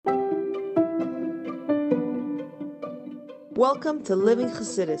Welcome to Living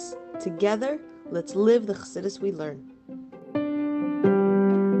Chassidus. Together, let's live the Chassidus we learn.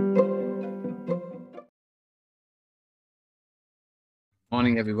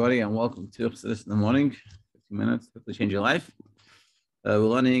 Morning, everybody, and welcome to Chassidus in the morning. 15 minutes, hopefully change your life. We're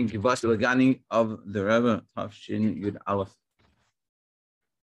learning Bosi of the Rebbe, Tafshin Yud Aleph.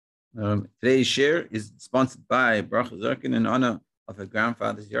 Today's share is sponsored by Bracha Zerkin in honor of her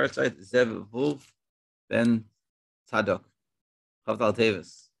grandfather's yahrzeit, Zev Wolf Ben Tzadok, Chavtal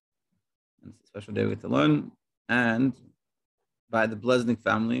Tevis. It's a special day we get to learn. And by the Blesnik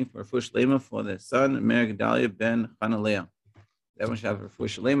family for Fush Lema for their son, Meir Gedalia Ben Chanalea. Everyone should have a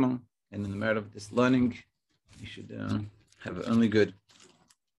Fush Lema, and in the merit of this learning, you should have only good.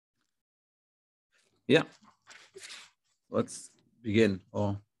 Yeah. Let's begin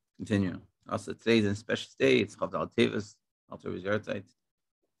or continue. Also, today is a special day. It's Chavtal Tevis, Alter Rebbe's yahrzeit.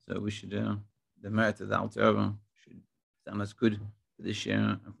 So we should, the merit of the Alter Rebbe should sound us good for this year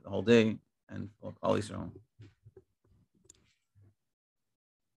and for the whole day and for Klal Yisrael.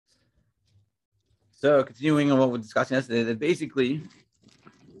 So continuing on what we're discussing yesterday, that basically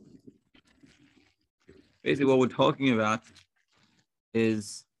what we're talking about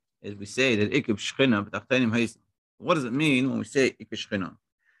is we say that Ikub Shechina b'tachtenim ha'isam. What does it mean when we say Ikub Shechina?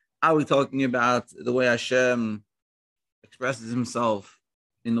 Are we talking about the way Hashem expresses himself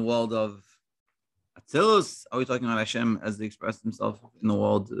in the world of Atzilus? Are we talking about Hashem as he expressed himself in the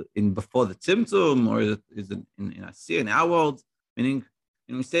world in before the Tzimtzum, or is it in Asir, in our world? Meaning,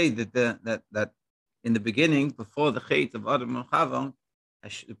 when we say that in the beginning, before the Chet of Adam and Chava,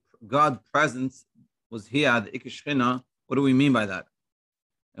 God's presence was here, the Ikar Shechina. What do we mean by that?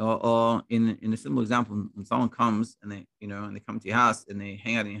 Or in a simple example, when someone comes and they come to your house and they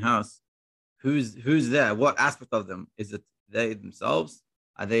hang out in your house, who's there? What aspect of them? Is it they themselves?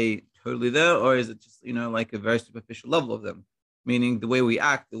 Are they totally there, or is it just like a very superficial level of them? Meaning the way we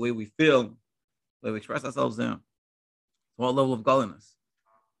act, the way we feel, the way we express ourselves there. What level of godliness?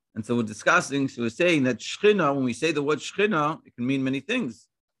 And so we're discussing. So we're saying that Shechina, when we say the word Shechina, it can mean many things.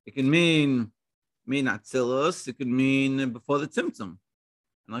 It can mean Atzilus. It could mean before the Tzimtzum. And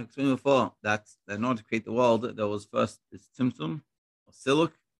like I explained before, that in order to create the world, there was first this Tzimtzum or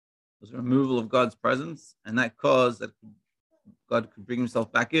Siluk, was a removal of God's presence, and that caused that God could bring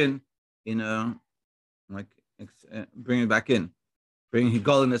himself back bring his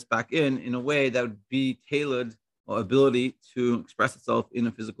godliness back in a way that would be tailored or ability to express itself in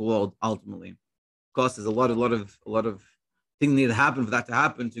a physical world ultimately. Of course, there's a lot of things need to happen for that to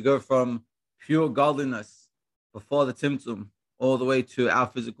happen, to go from pure godliness before the Tzimtzum all the way to our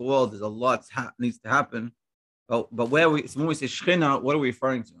physical world. There's a lot needs to happen. But when we say Shechina, what are we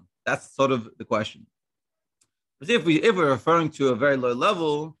referring to? That's sort of the question. But if we're referring to a very low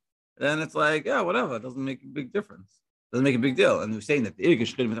level, then it's like, yeah, whatever. It doesn't make a big difference. It doesn't make a big deal. And we're saying that the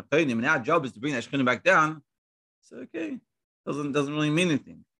Shechina, and our job is to bring that Shechina back down. So okay, doesn't really mean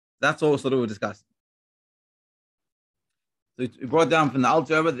anything. That's all sort of we're discussing. So we brought down from the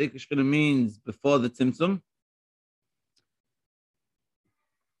Alter Rebbe the Ikar Shechina means before the Tzimtzum.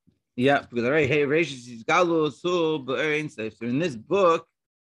 Yeah, because so in this book,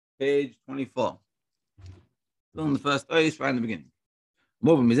 page 24, still in the first place, right in the beginning.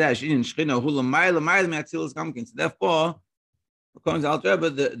 So therefore, according to Alter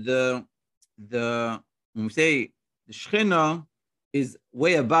Rebbe, when we say the Shechina is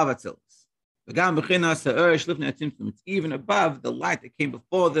way above Atzilus. It's even above the light that came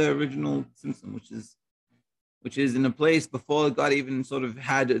before the original Tzimtzum, which is in a place before God even sort of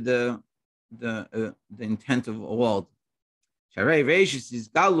had the intent of a world. Is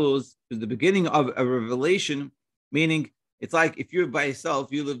the beginning of a revelation, meaning it's like if you're by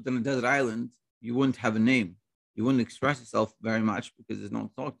yourself, you lived on a desert island, you wouldn't have a name. You wouldn't express yourself very much because there's no one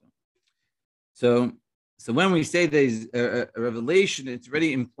to talk to. So when we say there's a revelation, it's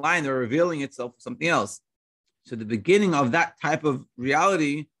already implying or revealing itself for something else. So the beginning of that type of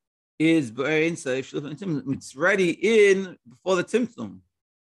reality is it's ready in before the Tzimtzum.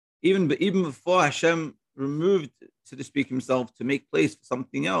 Even before Hashem removed, so to speak, himself to make place for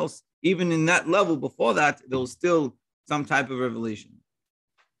something else, even in that level before that, there was still some type of revelation.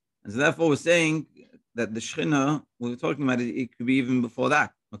 And so therefore we're saying that the Shechina, we're talking about it could be even before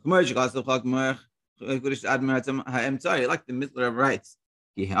that. Like the Mittler writes,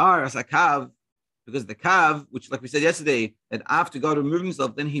 because the kav, which like we said yesterday, that after God removed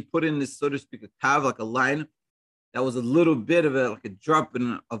himself, then he put in this, so to speak, a kav, like a line that was a little bit of a drop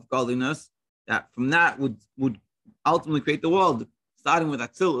of godliness, that from that would ultimately create the world, starting with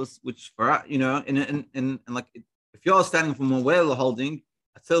Atzilus, which for and like if you're standing from a whale holding,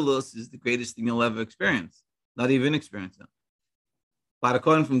 Atzilus is the greatest thing you'll ever experience, not even experience it. But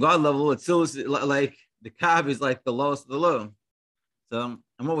according from God level, it's still like the Kav is like the lowest of the low. So,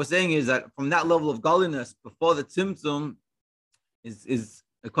 and what we're saying is that from that level of godliness before the Tzimtzum is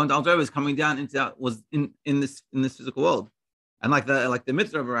according to Rebbe, is coming down into that was in this physical world. And like the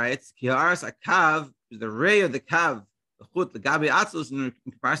Mitzvah writes, Ki ha'aras ha'kav is the ray of the Kav, the chut, the gabi atzlos in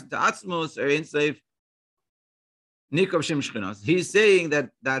comparison to atzmos or in safe nikov shem shchinos. He's saying that's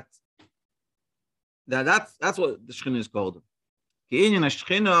what the shchina is called. Ki inyan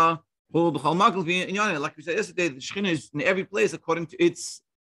ha'shchina hu b'chol makal v'inyanih. Like we said yesterday, the shchina is in every place according to its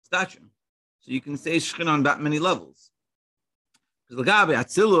stature. So you can say shchina on that many levels. Because the gabi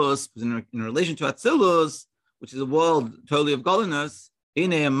atzilus, in relation to atzilus, which is a world totally of godliness,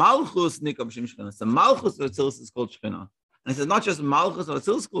 in a malchus nikov shem shchina. The malchus of atzilus is called shchina. And he says not just malchus of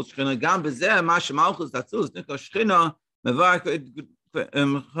atzilus is called shchina. Gam bezeh mash malchus atzilus nikov shchina mevar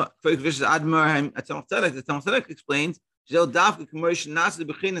admar Tzemach Tzedek. The Tzemach Tzedek explains so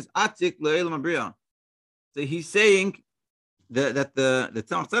he's saying that the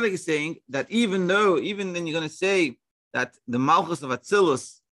Tzemach Tzedek is saying that even then you're going to say that the malchus of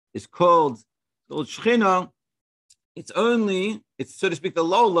atzilus is called shchina. It's so to speak the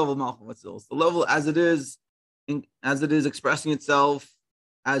low level malchus of atzilus, the level as it is expressing itself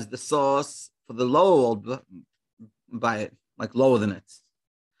as the source for the lower world by it, like lower than it.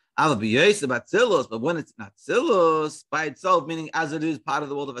 But when it's not Atzilus by itself, meaning as it is part of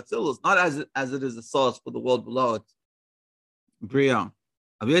the world of Atzilus, not as it is the source for the world below it. Bria.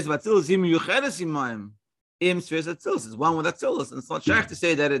 It's one with Atzilus, and it's not shaykh to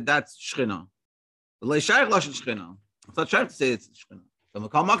say that's Shechina. It's not shaykh to say it's Shechina. So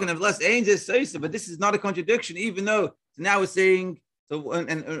nevertheless, but this is not a contradiction, even though now we're saying,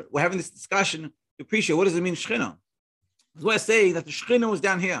 and we're having this discussion to appreciate what does it mean Shechina. We're saying that the Shechina was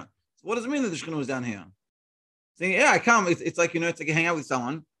down here. So what does it mean that the Shechina was down here? Saying, yeah, I come. It's like, it's like you hang out with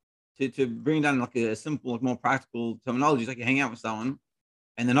someone to bring down like a simple, like more practical terminology. It's like you hang out with someone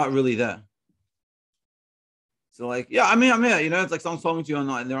and they're not really there. So like, yeah, I'm here. It's like someone's talking to you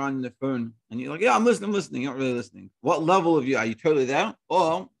and they're on their phone and you're like, yeah, I'm listening. You're not really listening. What level of you are you totally there?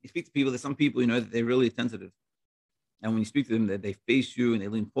 Or you speak to people. There's some people, that they're really attentive. And when you speak to them, they face you and they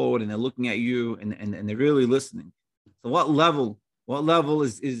lean forward and they're looking at you and they're really listening. So what level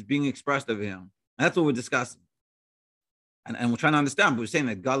is being expressed over here? And that's what we're discussing. And we're trying to understand, but we're saying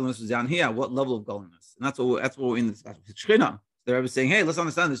that godliness is down here. What level of godliness? And that's what we're in the discussion. It's Shechina. The Rebbe is saying, hey, let's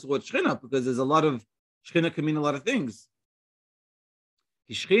understand this word Shechina, because there's a lot of Shechina can mean a lot of things.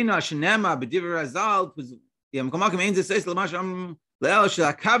 Shechina, Shenema, B'divrei Razal,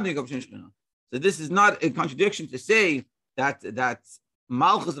 so this is not a contradiction to say that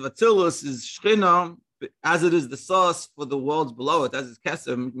Malchus of Atzilus is Shechina, as it is the source for the worlds below it, as is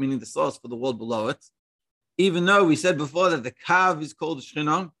Kesem, meaning the source for the world below it. Even though we said before that the Kav is called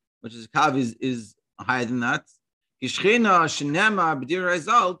Shechina, which is Kav is higher than that. Shechina, Shenema, B'divrei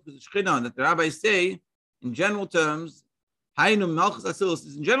Razal, because Shechina that the rabbis say in general terms, Hainu Malchus Atzilus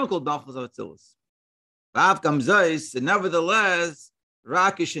is in general called Malchus of Atzilus. Nevertheless,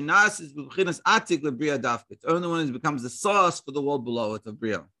 Rakish and Nas is B'chinas Atik LeBria Dafka. It's only when it becomes the source for the world below it of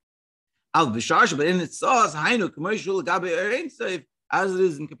Bria. Al Bishash, but in its source, Hainu Commercial Gabi Erein Safe, as it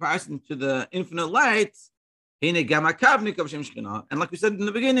is in comparison to the infinite light, Hine Gamma Kavnik of Shem Shechina. And like we said in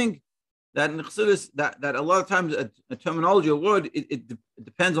the beginning, that in Chassidus, that a lot of times a terminology, a word, it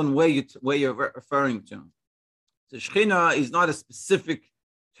depends on where you're referring to. So Shechina is not a specific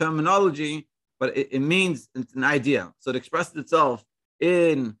terminology, but it means it's an idea. So it expresses itself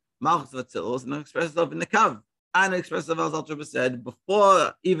in Malchus Atzilus, and it expresses itself in the Kav, and it expresses itself, as Rebbe said,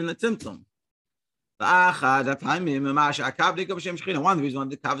 before even the Tzimtzum. One of the reasons why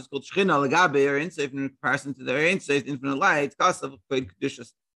the Kav is called Shechina, Lagabe, or Insafe, in comparison to the Insafe, infinite light, Kasav,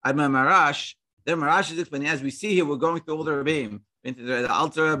 Kedushes, Adma Marash. Then Marash is explaining, as we see here, we're going through all the Rebbeim, into the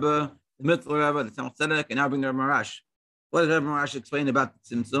Alter Rebbe, the Mitzvah Rebbe, the Tzemach Tzedek, and now bring the Marash. What does Rebbe Marash explain about the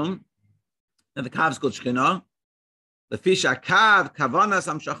Tzimtzum? Now the Kav is called Shechina. The Fisha Kav, Kavanas,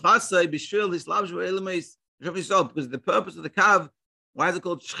 Amshachasai, Bishvil, Hislavshu, Elimeis, because the purpose of the Kav, why is it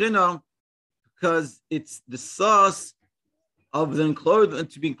called Shechina? Because it's the source of the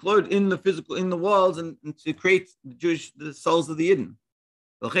to be enclosed in the physical, in the walls, and to create the souls of the Yidden.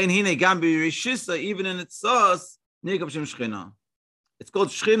 Even in its source, it's called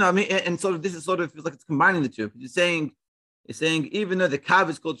Shechina, and sort of this is sort of feels like it's combining the two. It's saying even though the Kav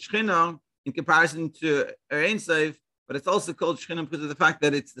is called Shechina in comparison to Ein Sof, but it's also called Shechina because of the fact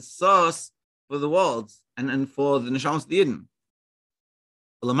that it's the source for the worlds and for the Neshamas of the Yidden.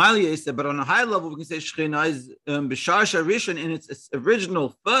 But on a high level, we can say Shechina is B'shar Rishon in its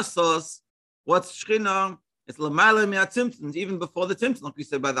original first source. What's Shechina? It's l'mayla mi'atzimtzum, even before the tzimtzum, like we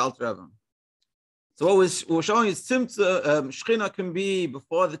said by the Alter Rebbe. So what we're showing is Shechina can be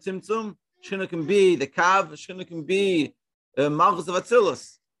before the tzimtzum, Shechina can be the kav, Shechina can be Malchus of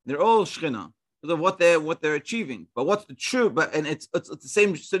Atzilus. They're all Shechina because of what they're achieving. But what's the truth? And it's the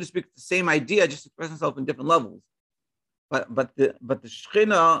same, so to speak, the same idea, just expressing itself in different levels. But the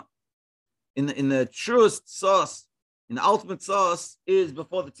Shechina in the truest source, in the ultimate source, is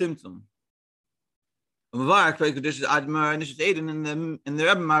before the tzimtzum. In the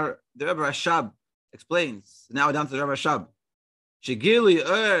Rebbe Rashab explains. Now we're down to the Rebbe Rashab.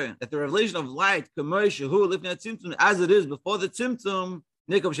 That the revelation of light, as it is before the tzimtzum,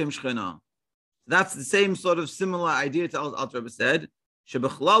 that's the same sort of similar idea to Alter Rebbe said. In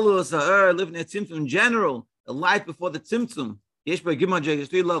general, the light before the tzimtzum, there's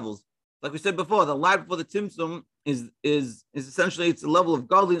 3 levels. Like we said before, the light before the tzimtzum is essentially, it's a level of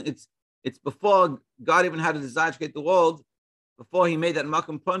godliness. It's before God even had a desire to create the world, before he made that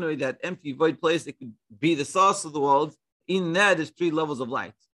Makam Panui, that empty void place that could be the source of the world. In that, there's 3 levels of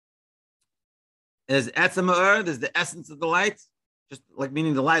light. There's Etzem Ha'or, there's the essence of the light, just like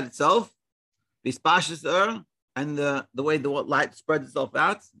meaning the light itself. The Hispashtus Ha'or, and the way the light spreads itself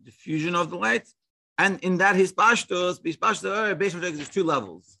out, diffusion of the light. And in that Hispashtus Ha'or, basically there's 2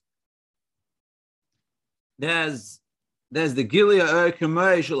 levels. There's the Gilia Ha'or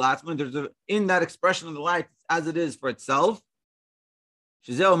Kamei Shel Atzman. There's in that expression of the light as it is for itself.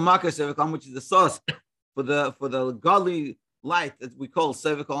 Shizeo Makar Sevikam, which is the source for the godly light that we call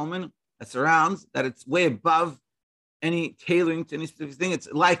Sevikalman, that surrounds, that it's way above any tailoring to any specific thing. It's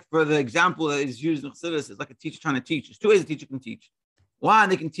like, for the example that is used in Chassidus, it's like a teacher trying to teach. There's 2 ways a teacher can teach. One,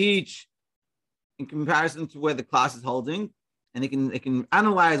 they can teach in comparison to where the class is holding, and they can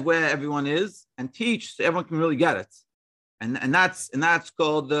analyze where everyone is and teach so everyone can really get it. And that's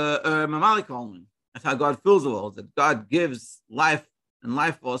called the Mamali Kalman. That's how God fills the world. That God gives life and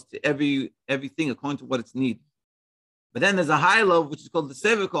life force to everything according to what its need. But then there's a high level which is called the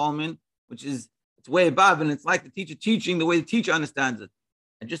Sefer Kalman, which is it's way above, and it's like the teacher teaching the way the teacher understands it,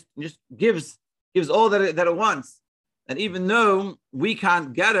 and just gives all that it wants. And even though we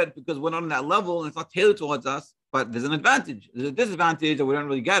can't get it because we're not on that level and it's not tailored towards us, but there's an advantage. There's a disadvantage that we don't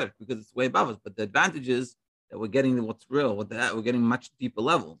really get it because it's way above us. But the advantage is that we're getting what's real. We're getting much deeper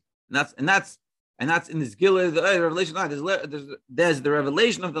level, and that's in this Gilead, the revelation of light. There's the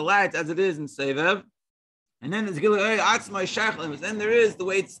revelation of the light as it is in Sevev, and then there's Gilead Atzmai Shachlim. Then there is the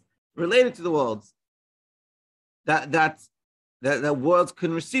way it's related to the worlds, that worlds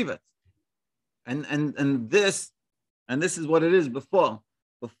can receive it, and this is what it is before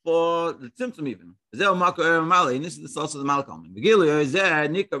the tzimtzum even. And this is the source of the Malkam.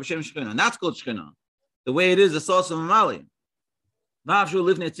 And that's called Shechina. The way it is the source of Mali.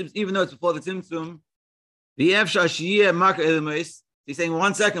 Even though it's before the tzimtzum, he's saying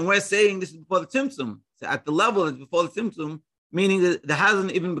 1 second, we're saying this is before the tzimtzum. So at the level it's before the tzimtzum, meaning that there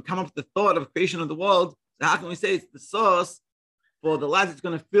hasn't even come up with the thought of creation of the world. So how can we say it's the source for the light that's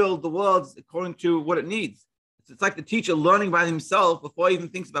going to fill the world according to what it needs? It's like the teacher learning by himself before he even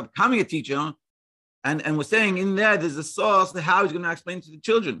thinks about becoming a teacher. And we're saying in there's a source to how he's going to explain to the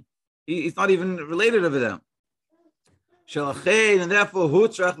children. He's not even related over there. And therefore,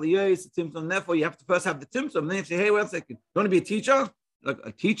 therefore, you have to first have the tzimtzum. And then you say, hey, wait a second. You want to be a teacher? Like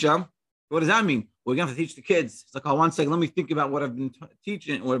a teacher? What does that mean? We're going to have to teach the kids. It's like, oh, 1 second, let me think about what I've been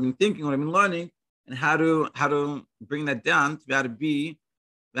teaching, what I've been thinking, what I've been learning, and how to bring that down to be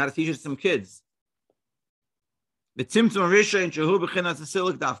able to teach it to some kids. The tzimtzum risha in shehu b'chinas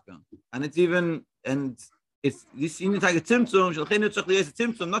asilik dafka, and it's this in like a tzimtzum. Shalcheinu tzach liyes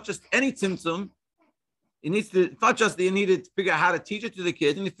tzimtzum, not just any tzimtzum. It's not just that you need to figure out how to teach it to the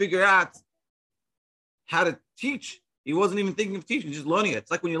kids, you need to figure out how to teach. He wasn't even thinking of teaching, just learning it. It's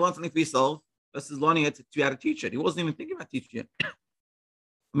like when you learn something for yourself versus learning it to how to teach it. He wasn't even thinking about teaching it.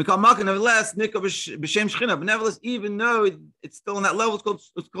 Nevertheless, but nevertheless, even though it's still on that level,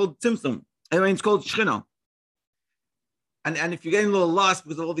 it's called tzimtzum. I mean, it's called shechina. And if you're getting a little lost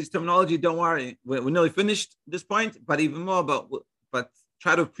because of all these terminology, don't worry. We're nearly finished at this point, but even more, but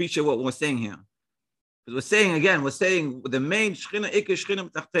try to appreciate what we're saying here. Because we're saying the main shechina, ikar shechina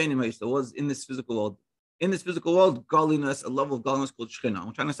b'tachtenim was in this physical world. In this physical world, godliness, a level of godliness called shechina.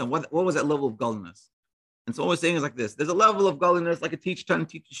 I'm trying to understand what was that level of godliness. And so what we're saying is like this. There's a level of godliness, like a teacher trying to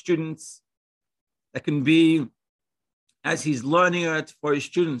teach his students, that can be as he's learning it for his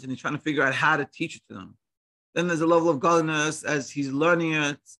students and he's trying to figure out how to teach it to them. Then there's a level of godliness as he's learning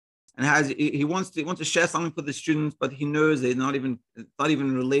it and he wants to share something for the students, but he knows it's not even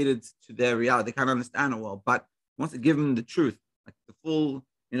related to their reality. They can't understand it well, but he wants to give them the truth, like the full,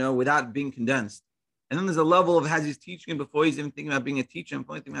 without being condensed. And then there's a level of as he's teaching it before he's even thinking about being a teacher and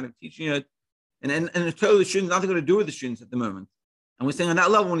thinking about teaching it. And it's totally the students, nothing to do with the students at the moment. And we're saying on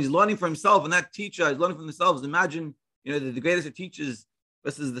that level, when he's learning for himself, and that teacher is learning for themselves, imagine, the greatest of teachers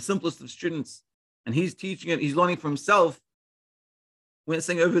versus the simplest of students. And he's teaching it, he's learning for himself. We're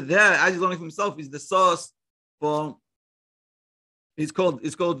saying over there, as he's learning for himself, he's the source for, it's called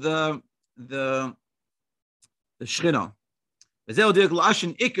the Shechina.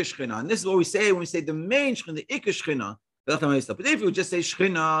 And this is what we say when we say the main Shechina, the Ikar Shechina. But if you would just say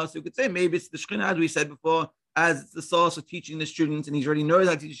Shechina, so you could say maybe it's the Shechina, as we said before, as it's the source of teaching the students, and he already knows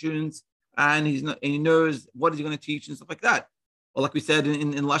how to teach students, and he knows what is he going to teach and stuff like that. Or like we said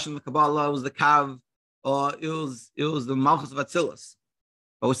in Lashon the Kabbalah, it was the Kav, or it was the Malchus of Atzilus.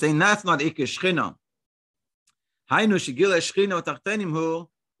 But we're saying that's not Ikar Shechina. Hainu Shegila Shechina V'Tachtenim Hu.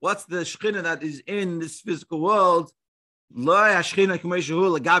 What's the Shechina that is in this physical world? It's not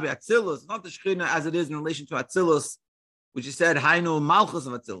the Shechina as it is in relation to Atzilus, which is said, Hainu Malchus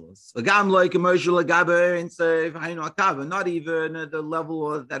of Atzilus. Not even at the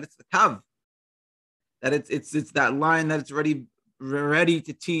level of that it's the Kav. That it's that line that it's ready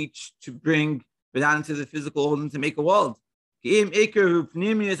to teach, to bring down into the physical world and to make a world. The Ikar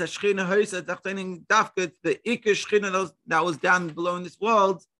Shechina that was down below in this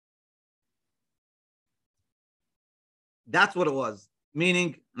world, that's what it was.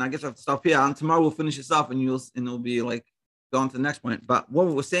 Meaning, and I guess I have to stop here, and tomorrow we'll finish this up and it'll be like go on to the next point. But what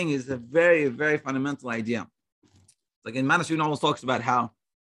we're saying is a very, very fundamental idea. Like in Manas, always talks about how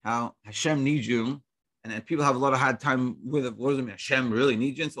Hashem needs you, and people have a lot of hard time with it. What does it mean? Hashem really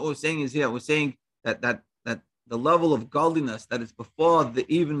needs you? And so what we're saying is we're saying that the level of godliness that is before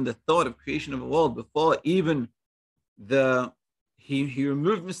even the thought of creation of a world, before even he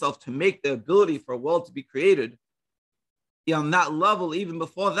removed himself to make the ability for a world to be created. On that level, even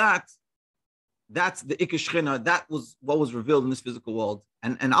before that, that's the Ikar Shechina. That was what was revealed in this physical world.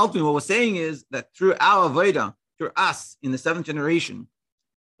 And ultimately, what we're saying is that through our Avodah, through us in the seventh generation,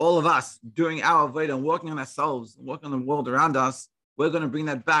 all of us doing our Avodah and working on ourselves, working on the world around us, we're going to bring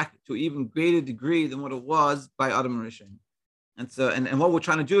that back to an even greater degree than what it was by Adam and Rishon. And so, and what we're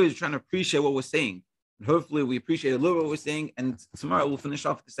trying to do is trying to appreciate what we're saying. And hopefully, we appreciate a little bit what we're saying. And tomorrow we'll finish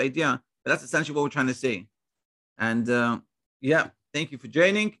off this idea. But that's essentially what we're trying to say. And thank you for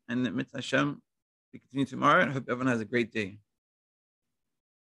joining. And Mitzvah Hashem, we continue tomorrow. And I hope everyone has a great day.